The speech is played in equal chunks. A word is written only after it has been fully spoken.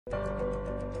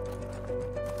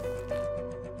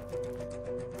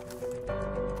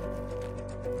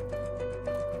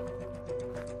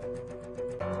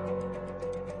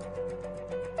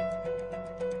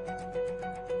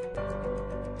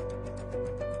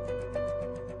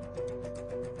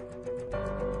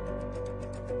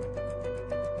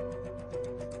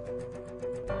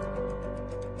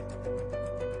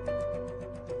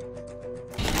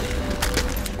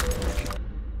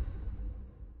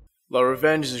La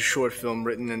Revenge is a short film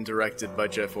written and directed by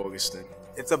Jeff Augustin.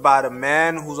 It's about a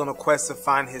man who's on a quest to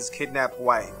find his kidnapped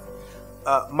wife.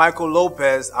 Michael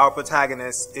Lopez, our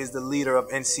protagonist, is the leader of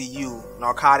NCU,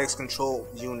 Narcotics Control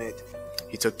Unit.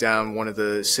 He took down one of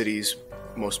the city's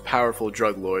most powerful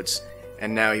drug lords,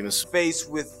 and now he was Faced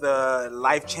with the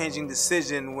life-changing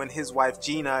decision when his wife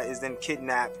Gina is then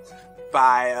kidnapped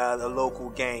by the local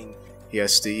gang. He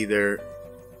has to either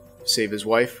save his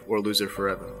wife or lose her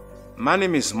forever. My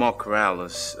name is Mark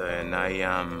Corrales, and I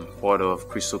am part of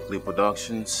Crystal Clear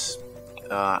Productions.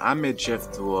 I met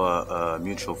Jeff through a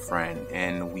mutual friend,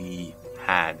 and we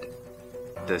had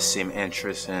the same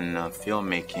interest in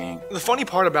filmmaking. The funny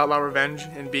part about La Revenge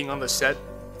and being on the set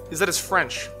is that it's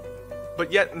French,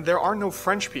 but yet there are no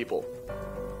French people.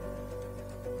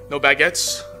 No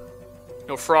baguettes,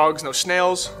 no frogs, no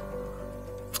snails.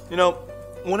 You know,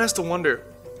 one has to wonder,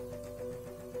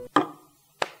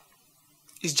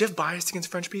 is Jeff biased against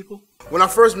French people? When I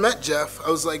first met Jeff, I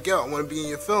was like, yo, I want to be in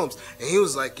your films. And he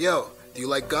was like, yo, do you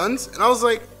like guns? And I was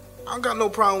like, I don't got no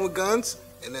problem with guns.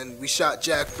 And then we shot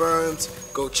Jack Burns.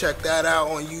 Go check that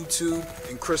out on YouTube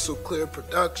in Crystal Clear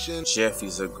Productions. Jeff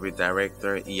is a great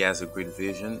director. He has a great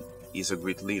vision. He's a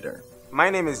great leader. My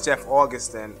name is Jeff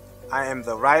Augustin. I am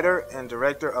the writer and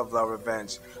director of La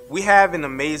Revenge. We have an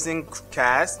amazing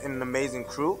cast and an amazing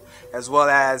crew, as well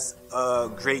as a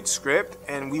great script,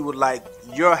 and we would like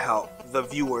your help, the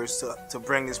viewers, to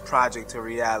bring this project to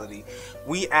reality.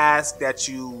 We ask that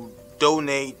you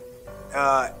donate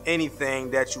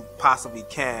anything that you possibly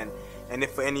can, and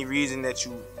if for any reason that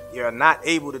you're not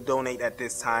able to donate at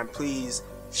this time, please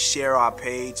share our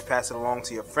page, pass it along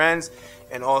to your friends,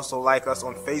 and also like us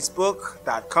on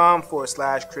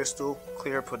Facebook.com/Crystal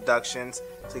Clear Productions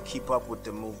to keep up with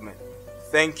the movement.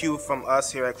 Thank you from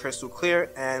us here at Crystal Clear,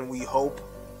 and we hope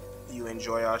you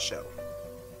enjoy our show.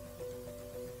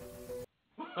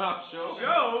 Show?